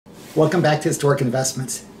Welcome back to Historic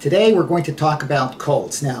Investments. Today we're going to talk about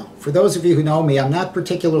Colts. Now, for those of you who know me, I'm not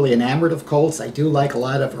particularly enamored of Colts. I do like a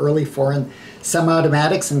lot of early foreign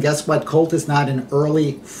semi-automatics, and guess what? Colt is not an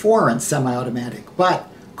early foreign semi-automatic, but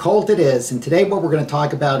Colt it is. And today what we're going to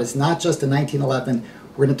talk about is not just a 1911,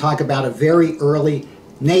 we're going to talk about a very early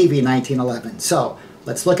Navy 1911. So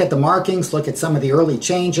let's look at the markings, look at some of the early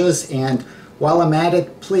changes, and while I'm at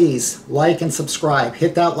it, please like and subscribe.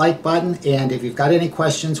 Hit that like button, and if you've got any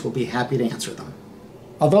questions, we'll be happy to answer them.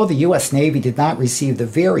 Although the U.S. Navy did not receive the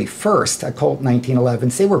very first Colt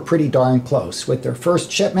 1911s, they were pretty darn close with their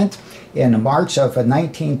first shipment in March of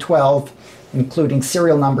 1912, including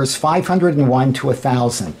serial numbers 501 to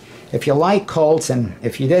 1000. If you like Colts, and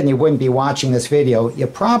if you didn't, you wouldn't be watching this video, you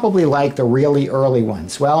probably like the really early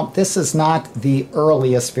ones. Well, this is not the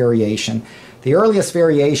earliest variation. The earliest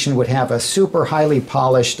variation would have a super highly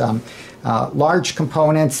polished large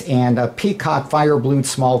components and a peacock fire blued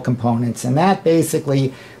small components, and that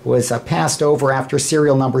basically was passed over after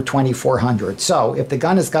serial number 2400. So if the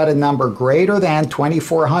gun has got a number greater than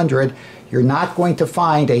 2400, you're not going to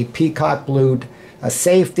find a peacock blued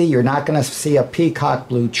safety. You're not going to see a peacock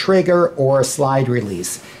blue trigger or a slide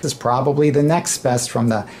release. This is probably the next best from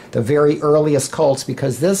the very earliest Colts,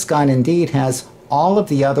 because this gun indeed has all of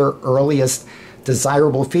the other earliest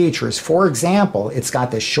desirable features. For example, it's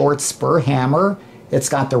got the short spur hammer, it's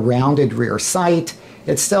got the rounded rear sight,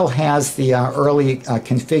 it still has the early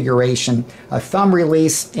configuration thumb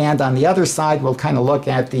release, and on the other side we'll kind of look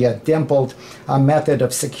at the dimpled method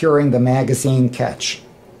of securing the magazine catch.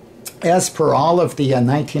 As per all of the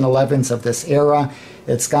 1911s of this era,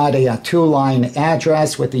 it's got a two-line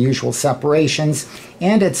address with the usual separations,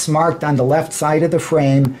 and it's marked on the left side of the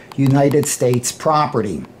frame, United States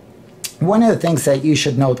property. One of the things that you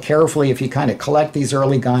should note carefully if you kind of collect these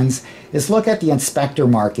early guns is look at the inspector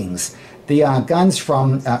markings. The guns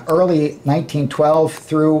from early 1912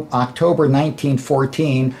 through October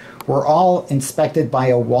 1914 were all inspected by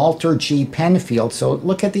a Walter G. Penfield. So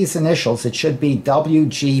look at these initials. It should be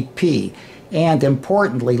WGP. And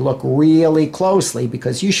importantly, look really closely,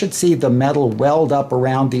 because you should see the metal weld up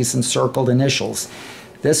around these encircled initials.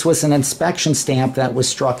 This was an inspection stamp that was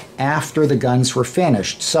struck after the guns were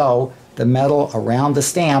finished, so the metal around the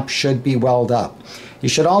stamp should be welded up. You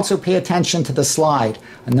should also pay attention to the slide.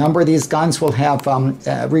 A number of these guns will have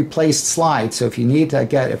replaced slides, so if you need to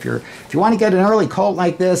get, if you want to get an early Colt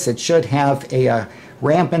like this, it should have a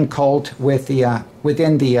rampant Colt with the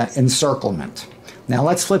within the encirclement. Now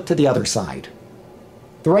let's flip to the other side.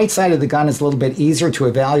 The right side of the gun is a little bit easier to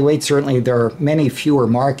evaluate. Certainly there are many fewer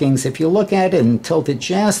markings. If you look at it and tilt it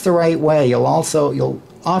just the right way, you'll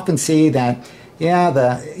often see that,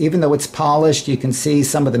 yeah, even though it's polished, you can see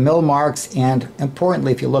some of the mill marks, and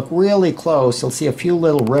importantly, if you look really close, you'll see a few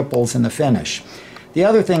little ripples in the finish. The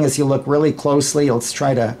other thing is, you look really closely, let's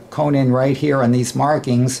try to cone in right here on these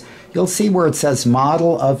markings, you'll see where it says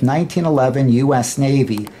Model of 1911 U.S.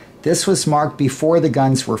 Navy. This was marked before the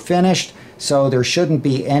guns were finished, so there shouldn't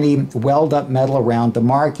be any weld-up metal around the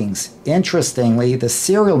markings. Interestingly, the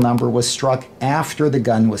serial number was struck after the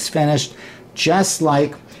gun was finished, just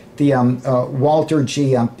like the Walter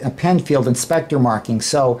G. Penfield inspector marking.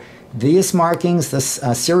 So these markings, this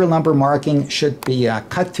serial number marking, should be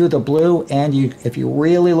cut through the blue, and if you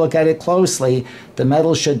really look at it closely, the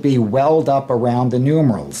metal should be welded up around the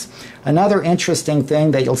numerals. Another interesting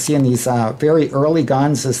thing that you'll see in these very early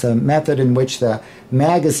guns is the method in which the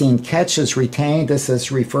magazine catch is retained. This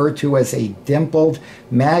is referred to as a dimpled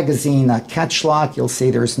magazine catch lock. You'll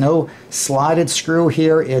see there's no slotted screw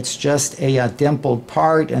here. It's just a dimpled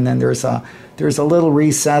part, and then there's a little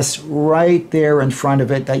recess right there in front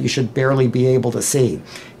of it that you should barely be able to see.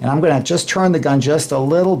 And I'm going to just turn the gun just a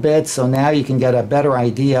little bit so now you can get a better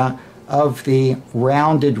idea of the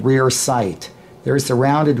rounded rear sight. There's the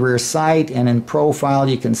rounded rear sight, and in profile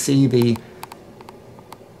you can see the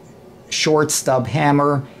short stub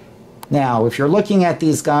hammer. Now, if you're looking at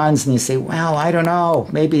these guns and you say, well, I don't know,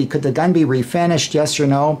 maybe could the gun be refinished, yes or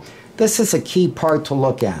no? This is a key part to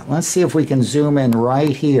look at. Let's see if we can zoom in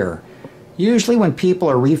right here. Usually when people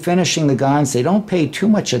are refinishing the guns, they don't pay too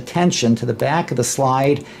much attention to the back of the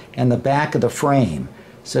slide and the back of the frame.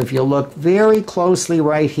 So if you look very closely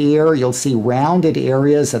right here, you'll see rounded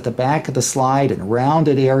areas at the back of the slide and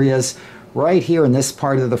rounded areas right here in this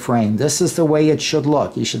part of the frame. This is the way it should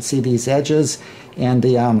look. You should see these edges and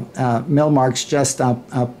the mill marks just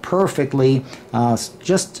perfectly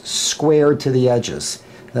just squared to the edges.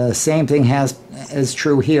 The same thing is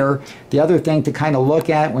true here. The other thing to kind of look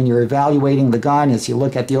at when you're evaluating the gun is you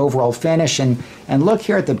look at the overall finish, and look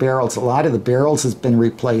here at the barrels. A lot of the barrels has been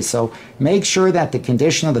replaced, so make sure that the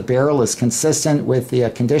condition of the barrel is consistent with the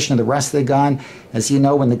condition of the rest of the gun. As you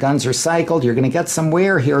know, when the guns are cycled, you're going to get some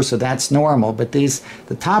wear here, so that's normal. But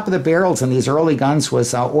the top of the barrels in these early guns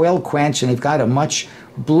was oil quench, and they've got a much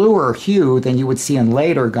bluer hue than you would see in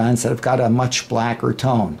later guns that have got a much blacker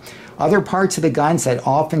tone. Other parts of the guns that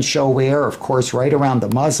often show wear, of course, right around the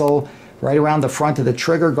muzzle, right around the front of the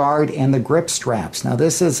trigger guard, and the grip straps. Now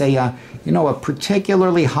this is a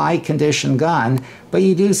particularly high condition gun, but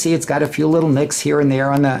you do see it's got a few little nicks here and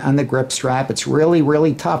there on the grip strap. It's really,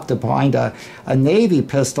 really tough to find a Navy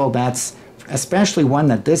pistol that's, especially one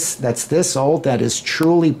that's this old, that is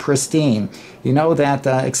truly pristine. You know that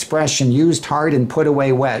expression, used hard and put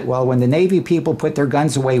away wet. Well, when the Navy people put their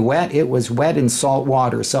guns away wet, it was wet in salt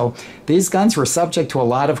water. So these guns were subject to a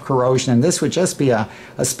lot of corrosion, and this would just be a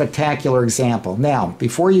spectacular example. Now,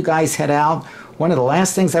 before you guys head out, one of the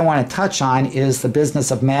last things I want to touch on is the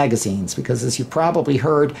business of magazines, because as you probably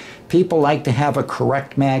heard, people like to have a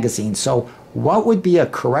correct magazine. So what would be a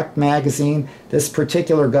correct magazine? This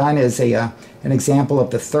particular gun is an example of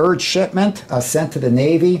the third shipment sent to the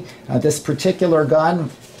Navy. This particular gun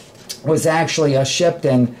was actually shipped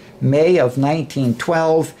in May of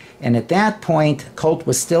 1912, and at that point, Colt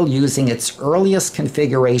was still using its earliest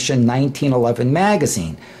configuration 1911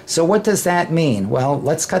 magazine. So what does that mean? Well,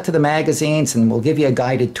 let's cut to the magazines and we'll give you a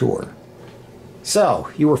guided tour. So,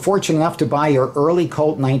 you were fortunate enough to buy your early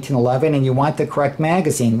Colt 1911 and you want the correct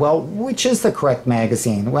magazine. Well, which is the correct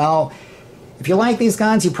magazine? Well, if you like these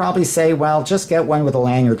guns, you probably say, well, just get one with a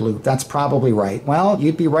lanyard loop. That's probably right. Well,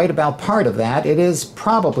 you'd be right about part of that. It is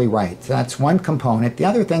probably right. That's one component. The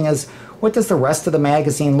other thing is, what does the rest of the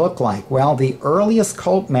magazine look like? Well, the earliest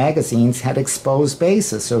Colt magazines had exposed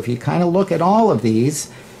bases. So if you kind of look at all of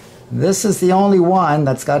these, this is the only one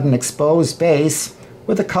that's got an exposed base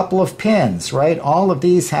with a couple of pins, right? All of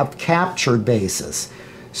these have captured bases.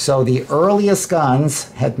 So the earliest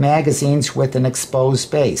guns had magazines with an exposed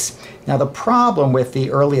base. Now the problem with the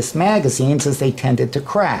earliest magazines is they tended to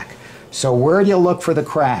crack. So where do you look for the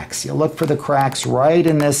cracks? You look for the cracks right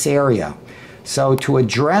in this area. So to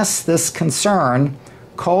address this concern,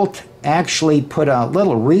 Colt actually put a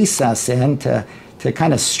little recess in to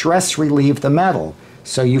kind of stress relieve the metal.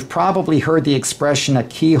 So you've probably heard the expression a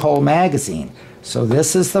keyhole magazine. So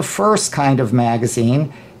this is the first kind of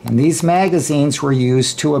magazine, and these magazines were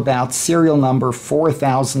used to about serial number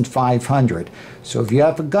 4,500. So if you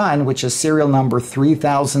have a gun which is serial number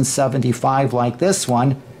 3075 like this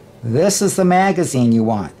one, this is the magazine you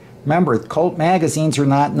want. Remember, Colt magazines are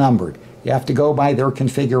not numbered. You have to go by their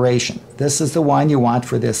configuration. This is the one you want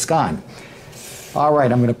for this gun. All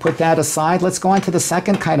right, I'm going to put that aside. Let's go on to the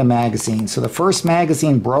second kind of magazine. So the first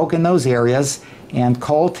magazine broke in those areas, and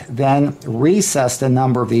Colt then recessed a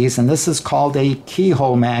number of these, and this is called a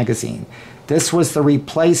keyhole magazine. This was the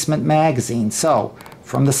replacement magazine. So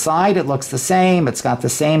from the side, it looks the same. It's got the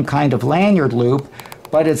same kind of lanyard loop,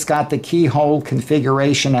 but it's got the keyhole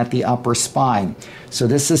configuration at the upper spine. So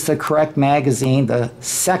this is the correct magazine, the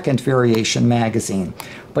second variation magazine.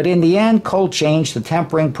 But in the end, Colt changed the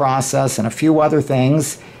tempering process and a few other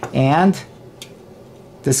things, and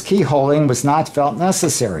this keyholing was not felt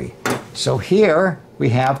necessary. So here we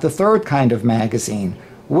have the third kind of magazine,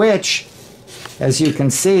 which, as you can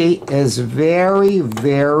see, is very,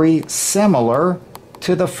 very similar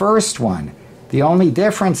to the first one. The only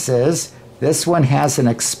difference is this one has an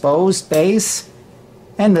exposed base,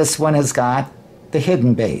 and this one has got the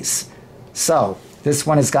hidden base. So this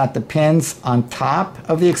one has got the pins on top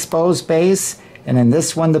of the exposed base, and in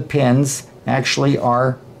this one the pins actually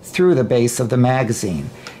are through the base of the magazine.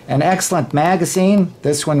 An excellent magazine.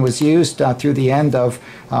 This one was used through the end of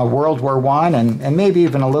World War I and maybe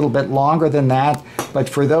even a little bit longer than that. But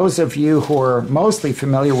for those of you who are mostly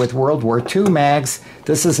familiar with World War II mags,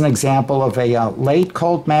 this is an example of a late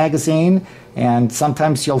Colt magazine. And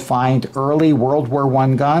sometimes you'll find early World War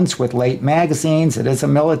I guns with late magazines. It is a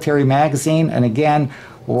military magazine. And again,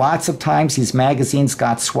 lots of times these magazines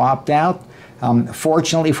got swapped out.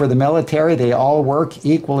 Fortunately for the military, they all work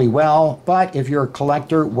equally well. But if you're a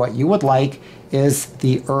collector, what you would like is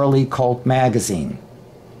the early Colt magazine.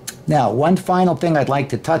 Now, one final thing I'd like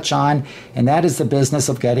to touch on, and that is the business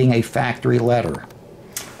of getting a factory letter.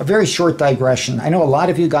 A very short digression. I know a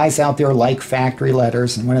lot of you guys out there like factory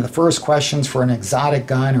letters, and one of the first questions for an exotic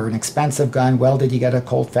gun or an expensive gun, well, did you get a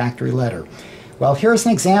Colt factory letter? Well, here's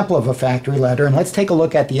an example of a factory letter, and let's take a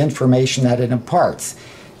look at the information that it imparts.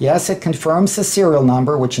 Yes, it confirms the serial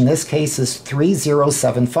number, which in this case is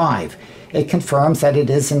 3075. It confirms that it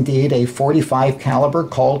is indeed a .45 caliber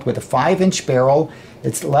Colt with a 5-inch barrel.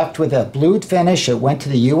 It's left with a blued finish. It went to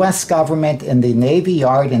the U.S. government in the Navy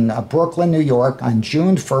Yard in Brooklyn, New York on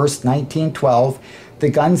June 1st, 1912. The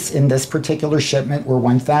guns in this particular shipment were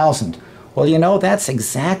 1,000. Well, you know, that's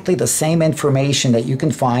exactly the same information that you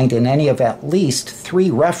can find in any of at least 3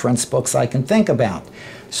 reference books I can think about.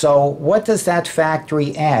 So what does that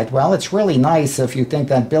factory add? Well, it's really nice if you think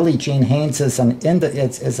that Billie Jean Haynes is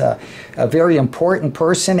a very important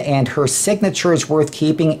person, and her signature is worth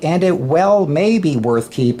keeping, and it well may be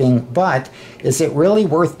worth keeping, but is it really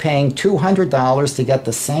worth paying $200 to get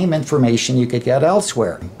the same information you could get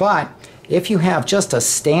elsewhere? But if you have just a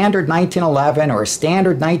standard 1911 or a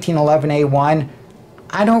standard 1911A1,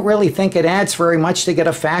 I don't really think it adds very much to get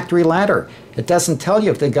a factory letter. It doesn't tell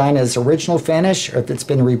you if the gun is original finish or if it's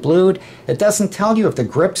been reblued. It doesn't tell you if the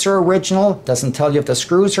grips are original. It doesn't tell you if the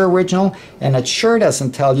screws are original. And it sure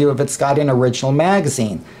doesn't tell you if it's got an original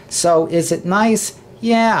magazine. So is it nice?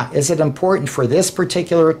 Yeah. Is it important for this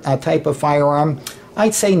particular type of firearm?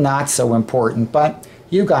 I'd say not so important, but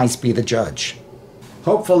you guys be the judge.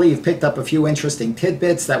 Hopefully you've picked up a few interesting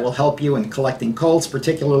tidbits that will help you in collecting Colts,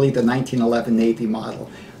 particularly the 1911 Navy model.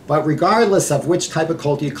 But regardless of which type of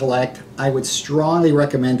Colt you collect, I would strongly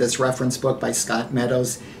recommend this reference book by Scott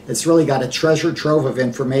Meadows. It's really got a treasure trove of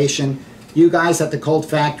information. You guys at the Colt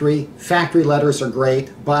factory letters are great,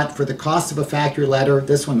 but for the cost of a factory letter,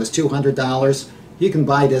 this one was $200. You can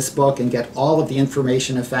buy this book and get all of the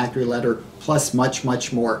information in a factory letter, plus much,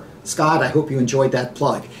 much more. Scott, I hope you enjoyed that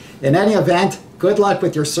plug. In any event, good luck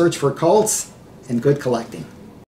with your search for Colts, and good collecting.